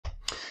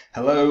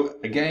Hello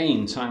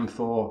again, time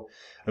for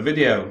a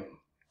video.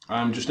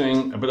 I'm just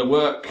doing a bit of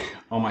work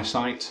on my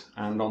site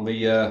and on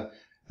the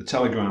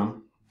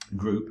Telegram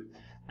group,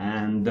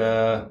 and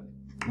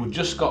we've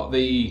just got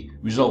the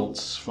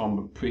results from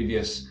the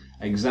previous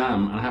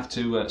exam, and I have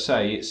to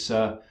say it's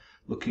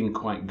looking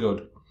quite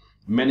good.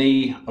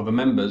 Many of the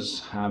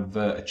members have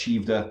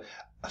achieved a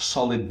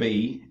solid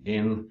B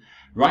in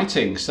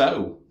writing,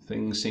 so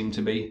things seem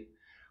to be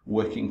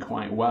working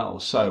quite well.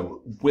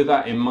 So with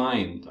that in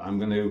mind, I'm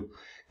going to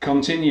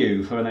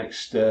continue for the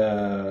next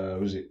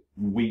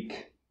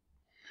week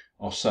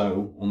or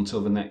so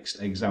until the next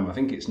exam. I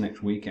think it's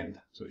next weekend,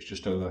 so it's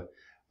just over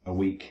a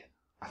week.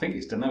 I think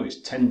it's, don't know, it's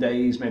 10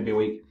 days, maybe a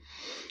week.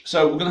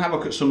 So we're going to have a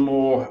look at some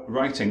more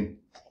writing.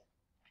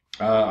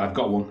 I've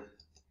got one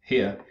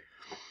here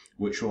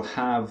which we'll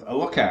have a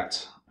look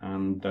at,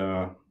 and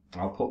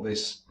I'll put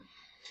this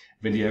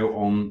video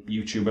on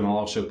YouTube, and I'll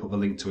also put the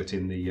link to it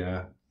in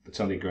the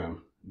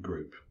Telegram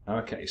group.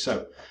 Okay,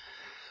 so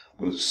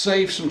we'll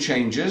save some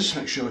changes,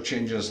 make sure the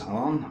changes are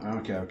on.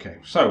 Okay.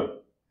 So,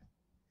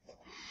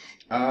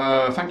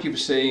 thank you for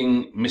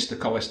seeing Mr.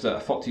 Collister,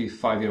 a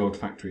 45-year-old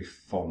factory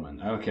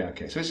foreman.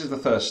 Okay. So this is the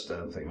first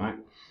thing, right?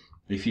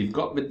 If you've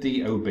got the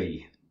DOB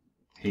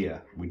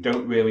here, we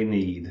don't really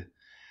need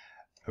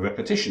a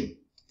repetition.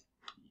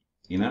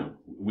 You know,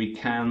 we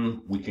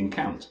can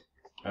count.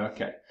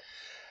 Okay.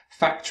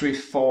 Factory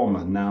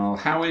foreman. Now,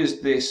 how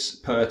is this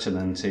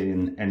pertinent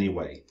in any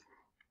way?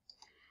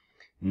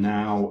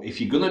 Now,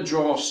 if you're going to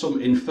draw some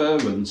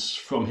inference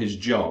from his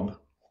job,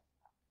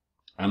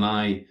 and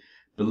I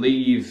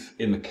believe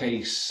in the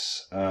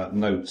case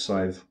notes,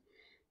 I've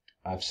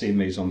seen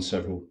these on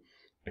several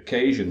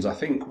occasions. I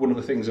think one of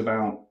the things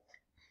about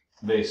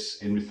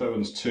this in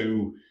reference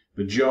to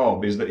the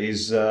job is that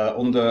he's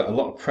under a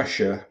lot of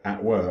pressure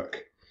at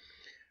work,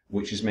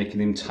 which is making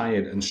him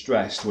tired and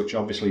stressed, which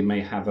obviously may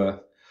have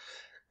a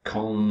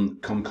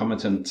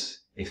concomitant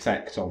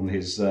effect on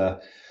his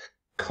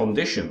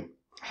condition.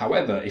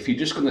 However, if you're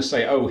just going to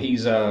say, oh,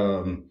 he's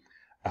a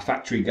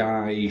factory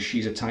guy,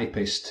 she's a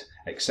typist,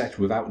 etc.,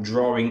 without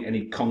drawing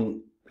any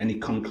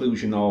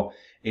conclusion or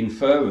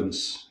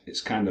inference,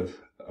 it's kind of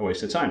a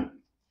waste of time.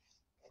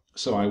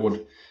 So I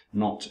would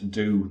not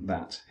do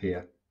that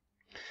here.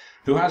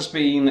 Who has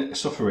been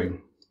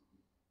suffering?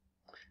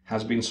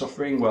 Has been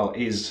suffering? Well,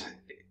 is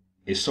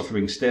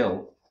suffering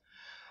still.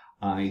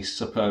 I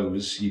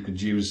suppose you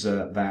could use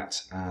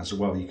that as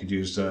well. You could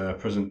use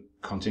present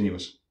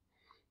continuous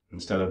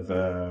instead of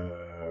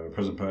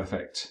present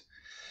perfect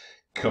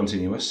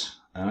continuous.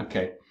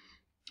 Okay.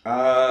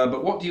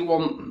 But what do you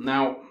want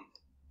now?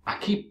 I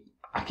keep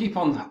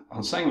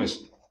on saying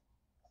this.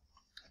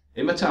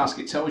 In the task,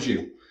 it tells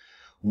you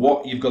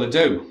what you've got to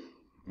do.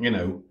 You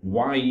know,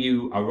 why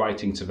you are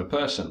writing to the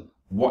person.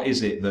 What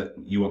is it that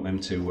you want them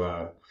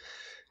to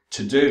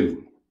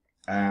do?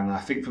 And I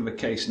think from the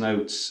case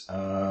notes,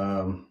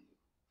 I'm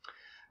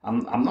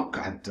not,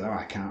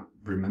 I can't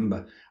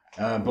remember.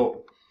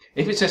 But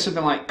if it says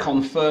something like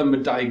confirm the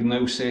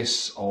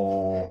diagnosis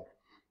or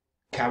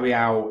carry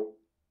out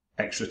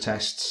extra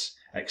tests,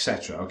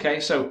 etc. Okay,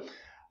 so,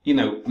 you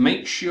know,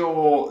 make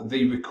sure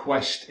the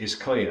request is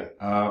clear.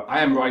 I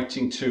am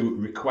writing to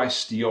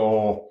request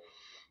your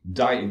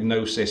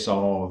diagnosis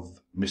of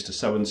Mr.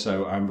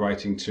 So-and-so. I'm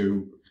writing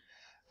to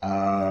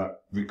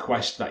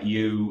request that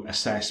you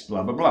assess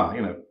blah blah blah,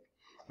 you know.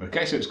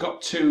 Okay, so it's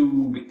got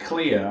to be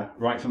clear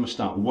right from the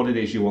start what it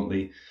is you want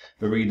the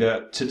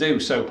reader to do.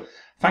 So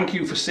thank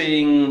you for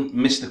seeing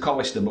Mr.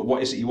 Collister, but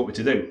what is it you want me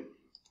to do?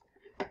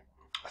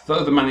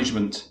 Further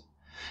management.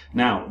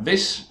 Now,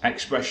 this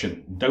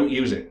expression, don't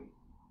use it.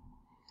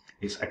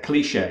 It's a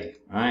cliche,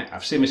 right?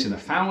 I've seen this in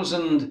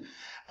 1,000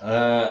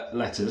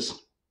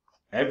 letters.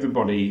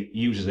 Everybody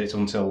uses it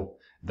until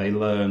they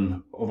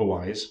learn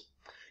otherwise.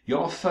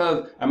 Your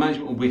further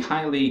management will be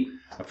highly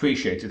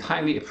appreciated.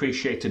 Highly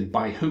appreciated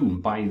by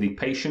whom? By the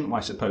patient? Well,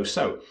 I suppose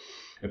so.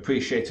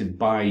 Appreciated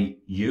by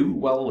you?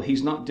 Well,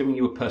 he's not doing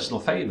you a personal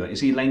favour.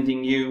 Is he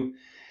lending you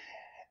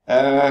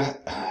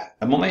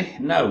money?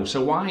 No.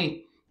 So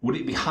why would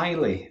it be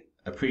highly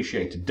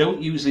appreciated?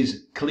 Don't use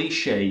these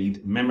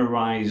cliched,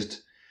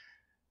 memorised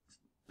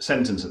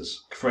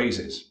sentences,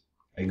 phrases.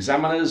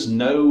 Examiners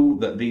know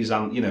that these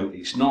aren't, you know,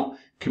 it's not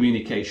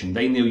communication.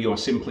 They know you are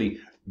simply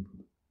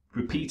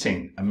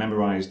repeating a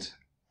memorized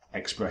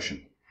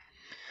expression.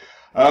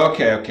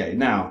 Okay.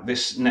 Now,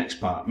 this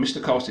next part.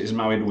 Mr. Collister is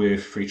married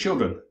with 3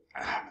 children.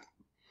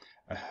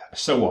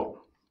 So what?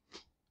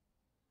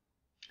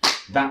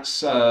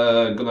 That's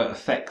going to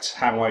affect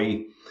how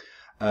I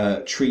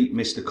treat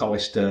Mr.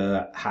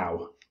 Collister.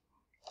 How?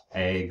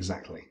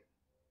 Exactly.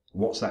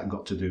 What's that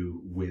got to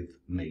do with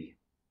me?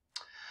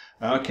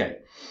 Okay.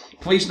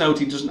 Please note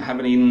he doesn't have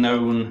any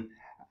known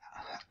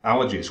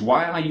allergies.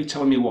 Why are you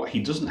telling me what he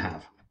doesn't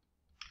have?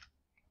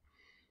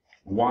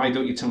 Why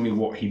don't you tell me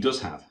what he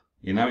does have?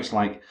 You know, it's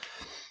like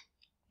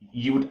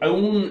you would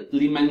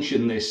only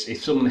mention this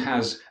if someone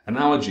has an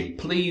allergy.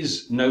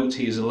 Please note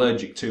he is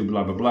allergic to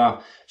blah, blah,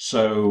 blah.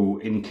 So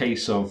in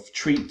case of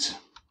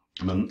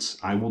treatment,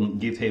 I wouldn't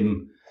give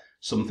him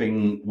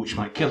something which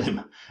might kill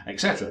him,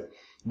 etc.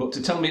 But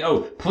to tell me,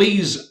 oh,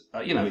 please,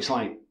 it's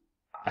like,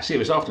 I see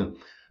this often,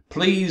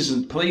 please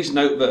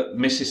note that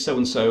Mrs.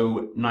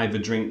 So-and-so neither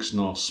drinks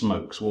nor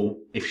smokes. Well,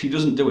 if she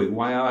doesn't do it,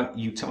 why are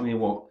you telling me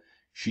what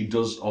she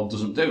does or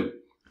doesn't do?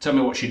 Tell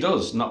me what she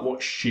does, not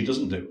what she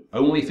doesn't do.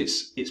 Only if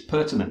it's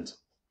pertinent.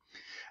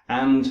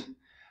 And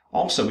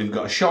also, we've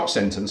got a short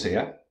sentence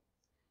here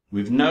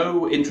with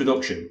no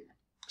introduction.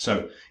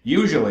 So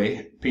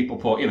usually people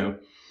put,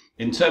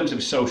 in terms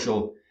of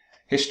social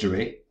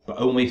history, but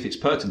only if it's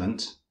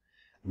pertinent,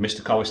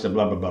 Mr. Collister,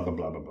 blah, blah, blah, blah,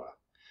 blah, blah,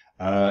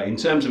 blah. In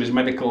terms of his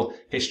medical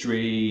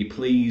history,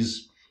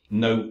 please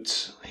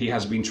note he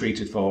has been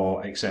treated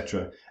for,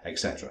 etc.,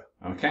 etc.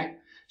 Okay?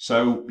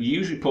 So you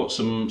usually put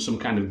some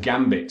kind of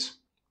gambit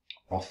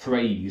or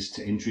phrase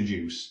to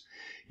introduce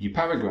your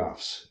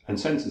paragraphs and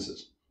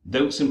sentences.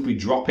 Don't simply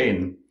drop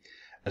in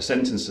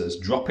sentences,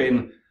 drop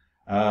in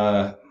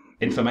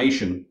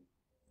information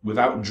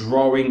without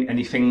drawing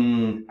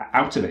anything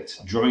out of it,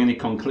 drawing any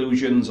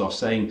conclusions or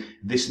saying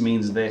this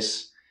means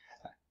this,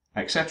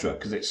 etc.,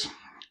 because it's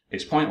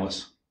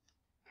pointless.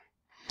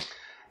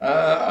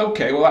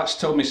 Okay, well, that's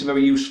told me some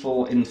very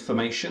useful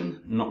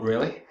information. Not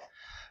really.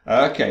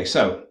 Okay,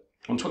 so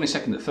on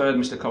 22nd at 3rd,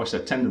 Mr. Collister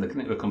attended the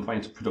clinic with a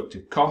complaint of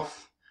productive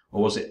cough,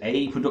 or was it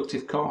a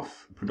productive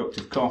cough,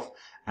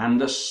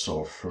 and a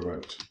sore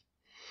throat.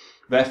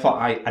 Therefore,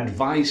 I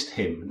advised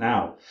him.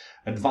 Now,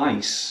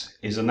 advice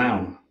is a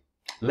noun.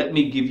 Let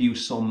me give you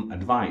some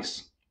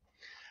advice.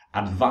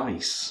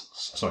 Advice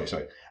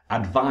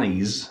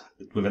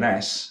with an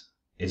S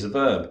is a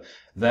verb.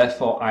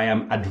 Therefore, I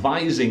am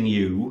advising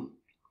you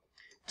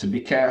to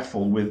be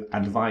careful with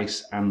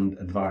advice and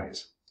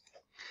advise.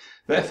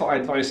 Therefore, I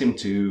advise him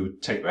to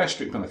take rest,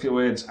 drink plenty of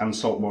fluids and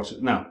salt water.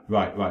 Now,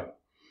 right.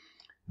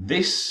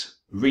 This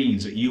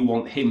reads that you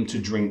want him to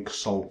drink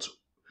salt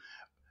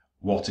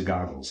water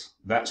gargles.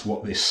 That's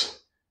what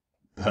this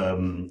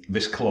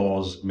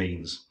clause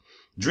means.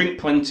 Drink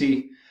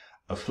plenty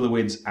of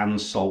fluids and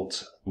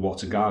salt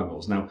water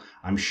gargles. Now,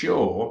 I'm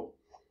sure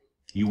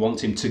you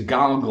want him to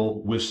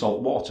gargle with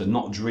salt water,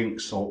 not drink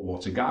salt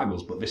water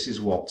gargles, but this is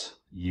what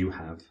you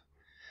have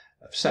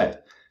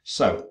said.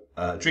 So,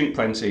 drink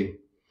plenty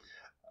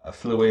of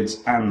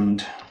fluids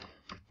and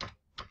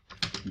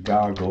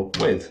gargle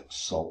with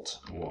salt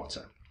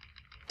water.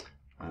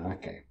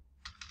 Okay.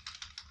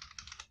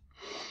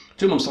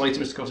 2 months later,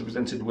 Mr. Collister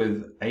presented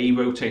with a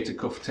rotator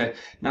cuff tear.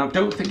 Now,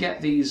 don't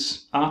forget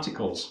these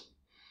articles.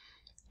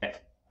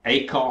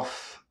 A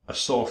cough, a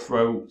sore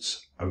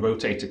throat, a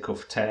rotator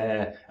cuff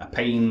tear, a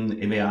pain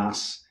in the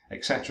arse,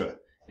 etc.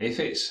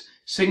 If it's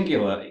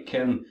singular, it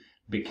can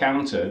be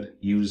countered,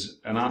 use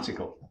an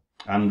article.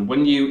 And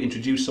when you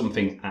introduce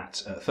something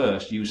at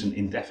first, use an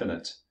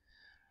indefinite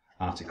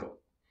article.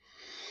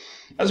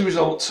 As a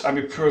result,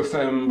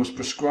 ibuprofen was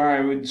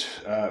prescribed.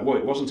 Well,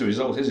 it wasn't a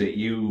result, is it?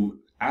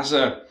 As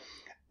a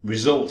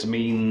result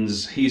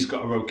means he's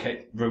got a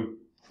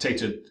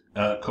rotator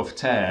cuff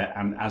tear,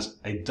 and as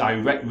a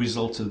direct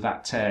result of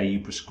that tear,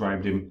 you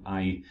prescribed him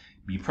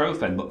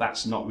ibuprofen. But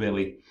that's not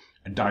really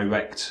a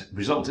direct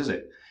result, is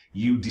it?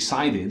 You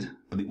decided,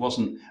 but it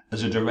wasn't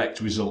as a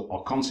direct result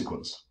or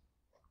consequence.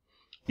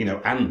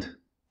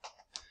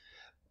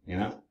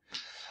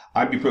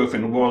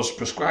 Ibuprofen was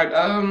prescribed.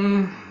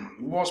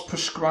 Was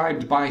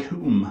prescribed by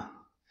whom?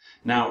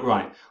 Now,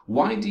 right,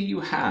 why do you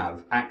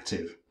have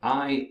active?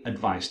 I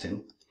advised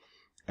him.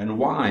 And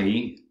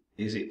why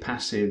is it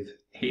passive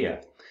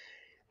here?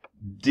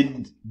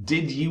 Did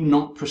you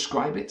not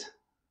prescribe it?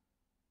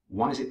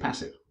 Why is it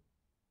passive?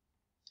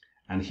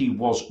 And he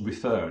was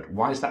referred.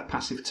 Why is that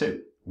passive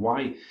too?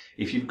 Why,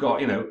 if you've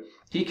got,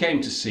 he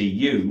came to see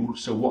you,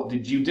 so what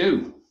did you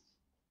do?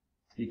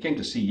 He came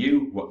to see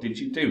you, what did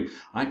you do?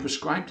 I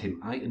prescribed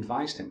him, I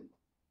advised him.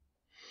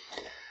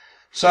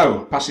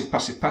 So, passive.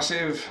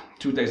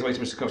 2 days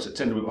later, Mr. Collister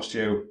attended with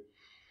osteo.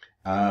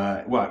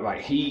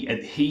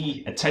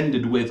 He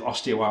attended with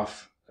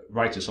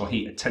osteoarthritis, or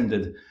he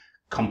attended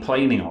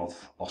complaining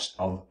of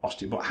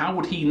osteo. But how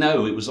would he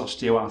know it was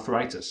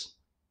osteoarthritis?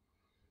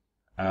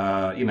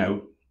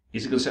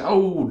 Is he going to say,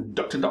 "Oh,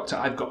 doctor,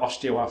 I've got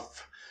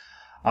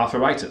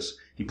osteoarthritis"?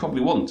 He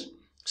probably won't.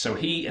 So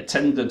he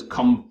attended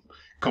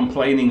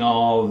complaining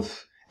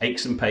of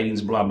aches and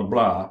pains, blah blah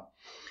blah.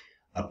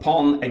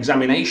 Upon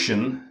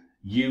examination,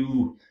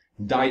 you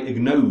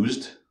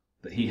diagnosed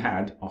that he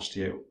had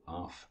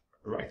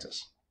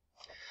osteoarthritis.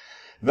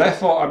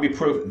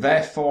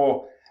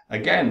 Therefore,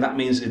 again, that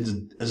means it's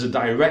as a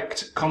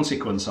direct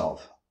consequence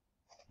of,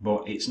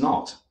 but it's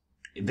not.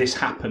 This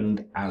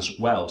happened as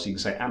well, so you can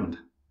say and.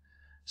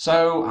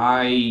 So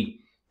I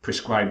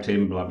prescribed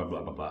him, blah, blah,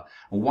 blah, blah, blah.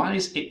 And why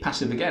is it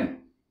passive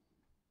again?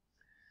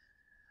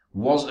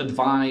 Was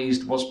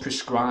advised, was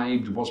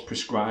prescribed,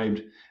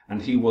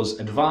 and he was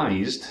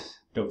advised,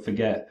 don't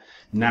forget,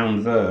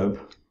 noun verb,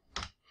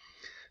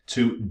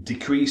 to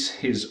decrease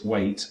his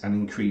weight and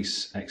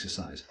increase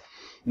exercise.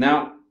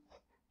 Now,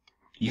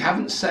 you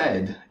haven't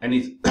said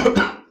anything,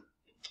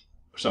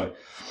 sorry,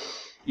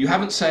 You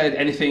haven't said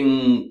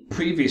anything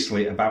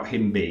previously about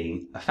him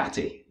being a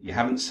fatty. You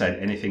haven't said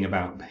anything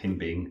about him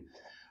being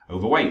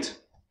overweight.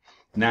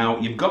 Now,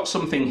 you've got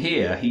something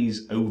here.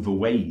 He's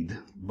overweight,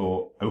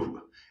 but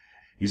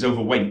he's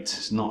overweight.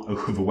 It's not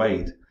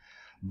overweight.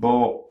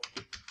 But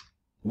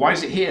why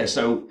is it here?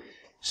 So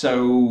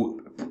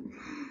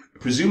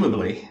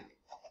presumably,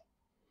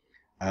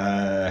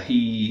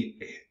 he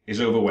is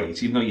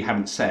overweight, even though you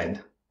haven't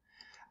said.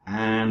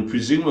 And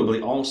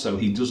presumably also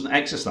he doesn't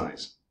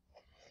exercise.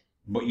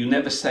 But you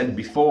never said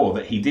before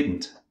that he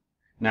didn't.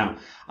 Now,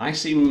 I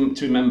seem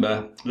to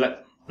remember,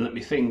 let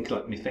me think.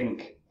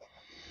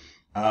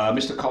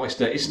 Mr.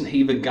 Collister, isn't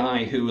he the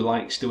guy who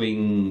likes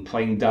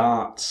playing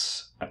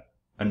darts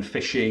and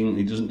fishing?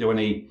 He doesn't do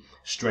any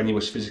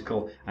strenuous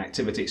physical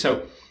activity.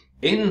 So,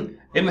 in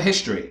the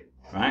history,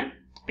 right,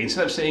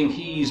 instead of saying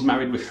he's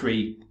married with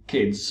 3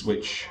 kids,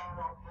 which,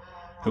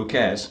 who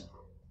cares?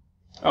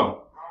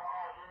 Oh,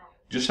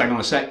 just hang on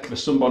a sec.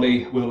 There's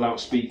somebody with a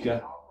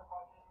loudspeaker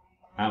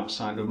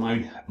outside of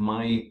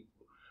my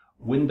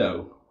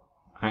window.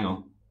 Hang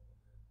on.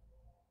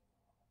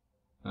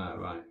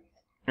 Right.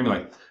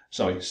 Anyway,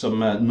 sorry, some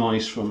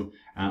noise from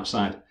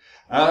outside.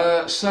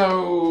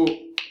 So,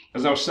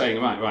 as I was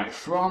saying, right,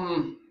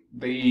 from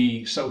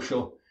the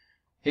social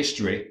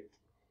history,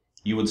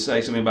 you would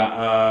say something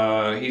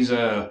about he's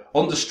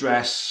under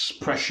stress,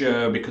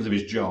 pressure because of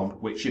his job,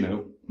 which,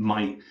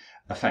 might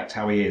affect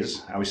how he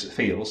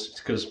feels,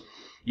 because,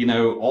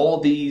 all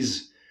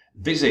these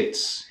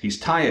visits, he's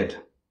tired.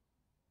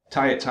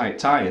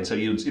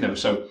 So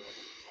so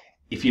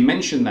if you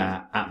mention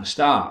that at the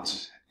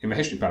start in the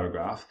history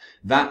paragraph,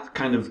 that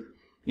kind of,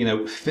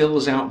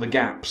 fills out the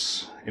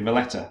gaps in the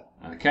letter.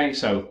 Okay,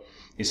 so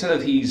instead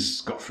of he's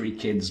got 3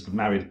 kids,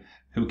 married,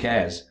 who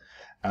cares?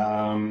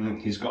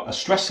 He's got a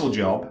stressful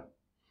job.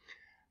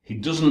 He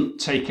doesn't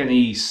take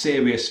any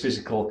serious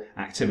physical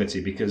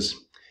activity, because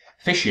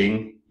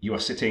fishing, you are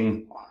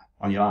sitting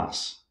on your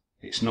ass.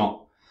 It's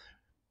not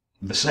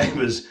the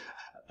same as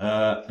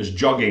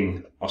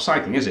jogging or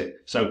cycling, is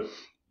it? So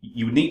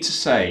you need to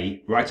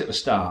say right at the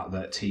start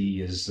that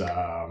he is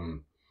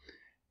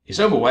he's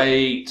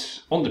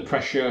overweight, under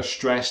pressure,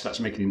 stress, that's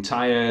making him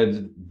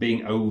tired.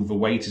 Being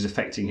overweight is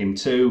affecting him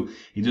too.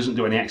 He doesn't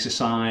do any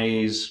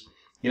exercise,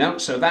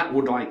 so that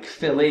would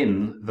fill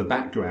in the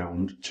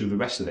background to the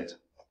rest of it.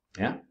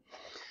 Yeah?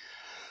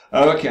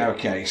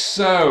 Okay.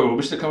 So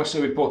Mr.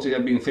 Collister reported he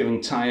had been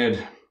feeling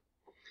tired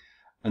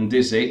and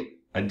dizzy.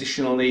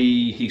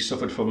 Additionally, he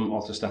suffered from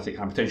orthostatic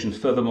hypertension.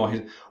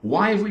 Furthermore,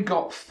 why have we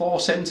got 4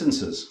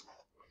 sentences?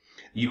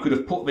 You could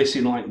have put this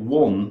in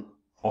 1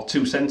 or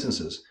 2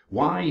 sentences.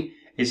 Why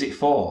is it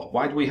 4?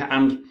 Why do we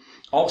and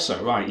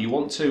also, right, you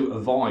want to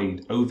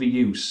avoid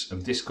overuse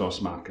of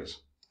discourse markers.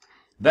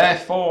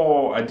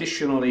 Therefore,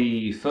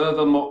 additionally,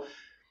 furthermore,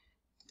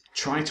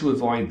 try to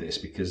avoid this,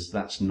 because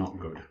that's not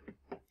good.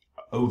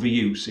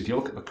 Overuse, if you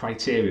look at the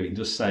criteria, it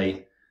does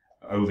say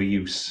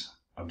overuse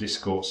of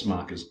discourse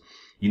markers.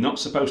 You're not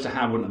supposed to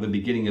have one at the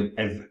beginning of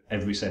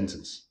every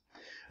sentence.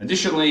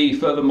 Additionally,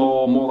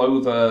 furthermore,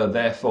 moreover,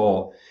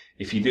 therefore,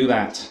 if you do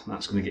that,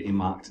 that's going to get you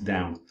marked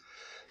down.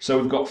 So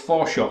we've got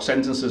 4 short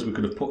sentences. We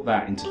could have put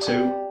that into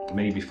 2,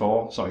 maybe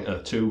 4. Sorry,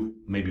 2,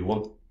 maybe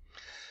 1.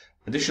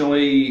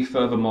 Additionally,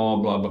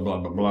 furthermore, blah, blah, blah,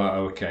 blah, blah.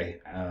 Okay.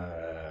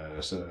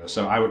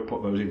 So I would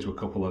put those into a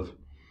couple of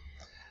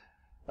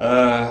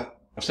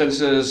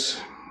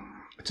sentences.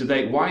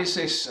 Today, why is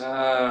this,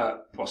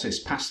 what's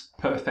this, past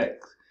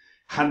perfect?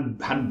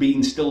 Had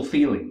been still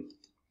feeling,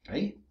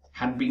 okay?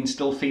 Had been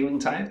still feeling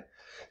tired.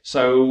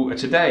 So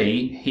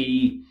today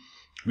he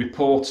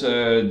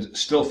reported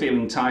still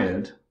feeling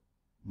tired,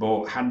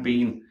 but had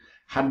been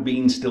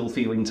still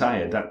feeling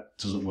tired. That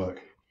doesn't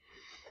work.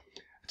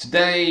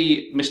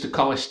 Today Mr.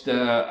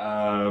 Collister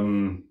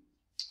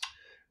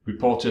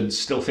reported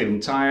still feeling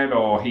tired,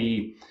 or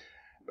he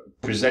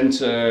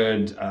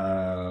presented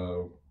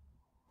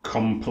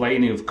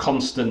complaining of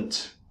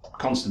constant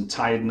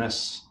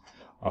tiredness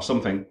or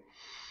something.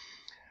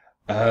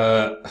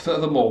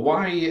 Furthermore,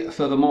 why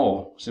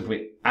furthermore?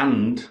 Simply,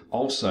 and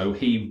also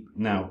he,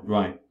 now,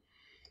 right.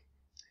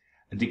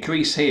 A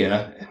decrease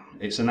here,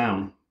 it's a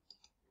noun.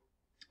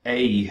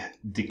 A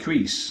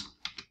decrease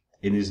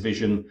in his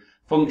vision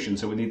function,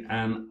 so we need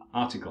an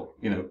article,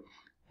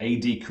 a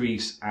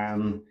decrease,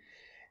 an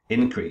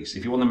increase.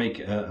 If you want to make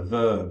a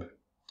verb,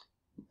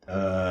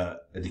 a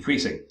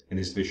decreasing in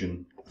his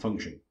vision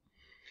function.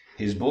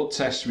 His blood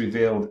tests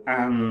revealed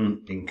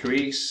an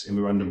increase in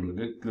the random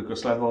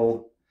glucose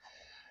level.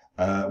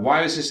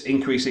 Why is this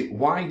increasing?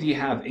 Why do you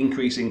have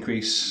increase,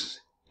 increase?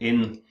 All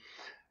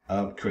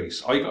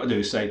you've got to do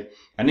is say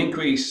an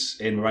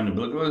increase in random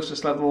blood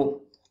glucose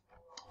level,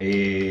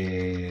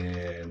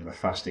 in the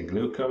fasting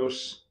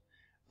glucose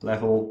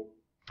level,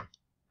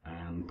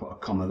 and put a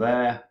comma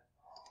there,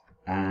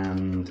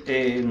 and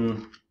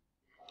in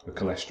the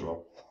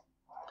cholesterol.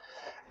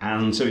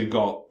 And so we've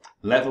got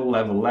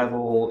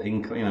level,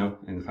 in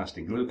the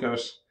fasting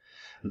glucose.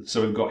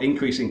 So we've got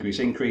increase, increase,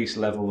 increase,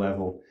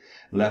 level,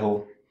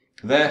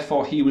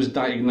 Therefore, he was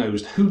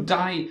diagnosed. Who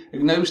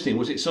diagnosed him?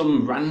 Was it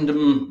some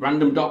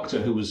random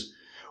doctor who was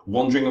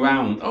wandering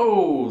around?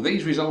 Oh,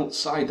 these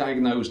results I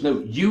diagnosed. No,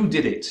 you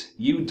did it.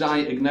 You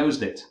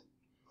diagnosed it.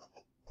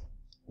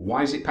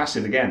 Why is it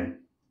passive again?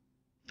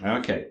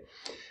 Okay.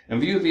 In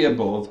view of the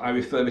above, I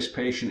refer this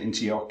patient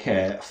into your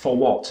care for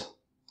what?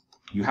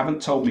 You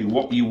haven't told me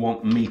what you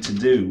want me to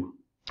do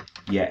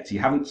yet. You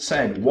haven't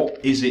said what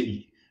is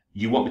it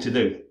you want me to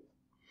do.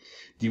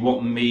 Do you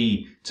want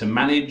me to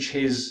manage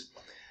his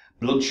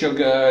blood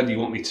sugar? Do you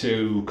want me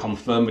to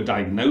confirm a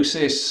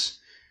diagnosis?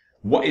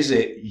 What is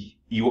it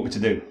you want me to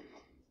do?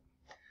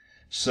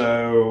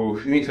 So,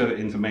 if you need further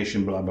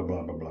information, blah, blah,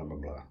 blah, blah, blah, blah,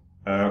 blah.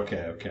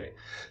 Okay.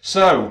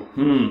 So,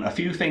 a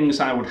few things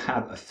I would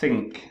have a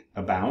think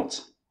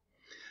about.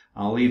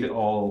 I'll leave it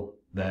all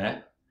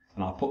there,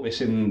 and I'll put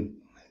this in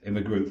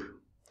the group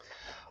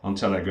on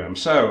Telegram.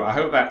 So, I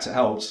hope that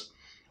helps.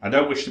 I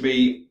don't wish to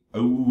be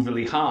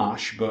overly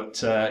harsh,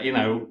 but, you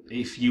know,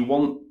 if you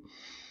want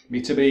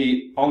me to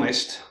be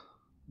honest,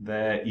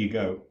 there you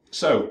go.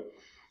 So,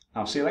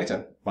 I'll see you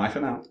later. Bye for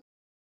now.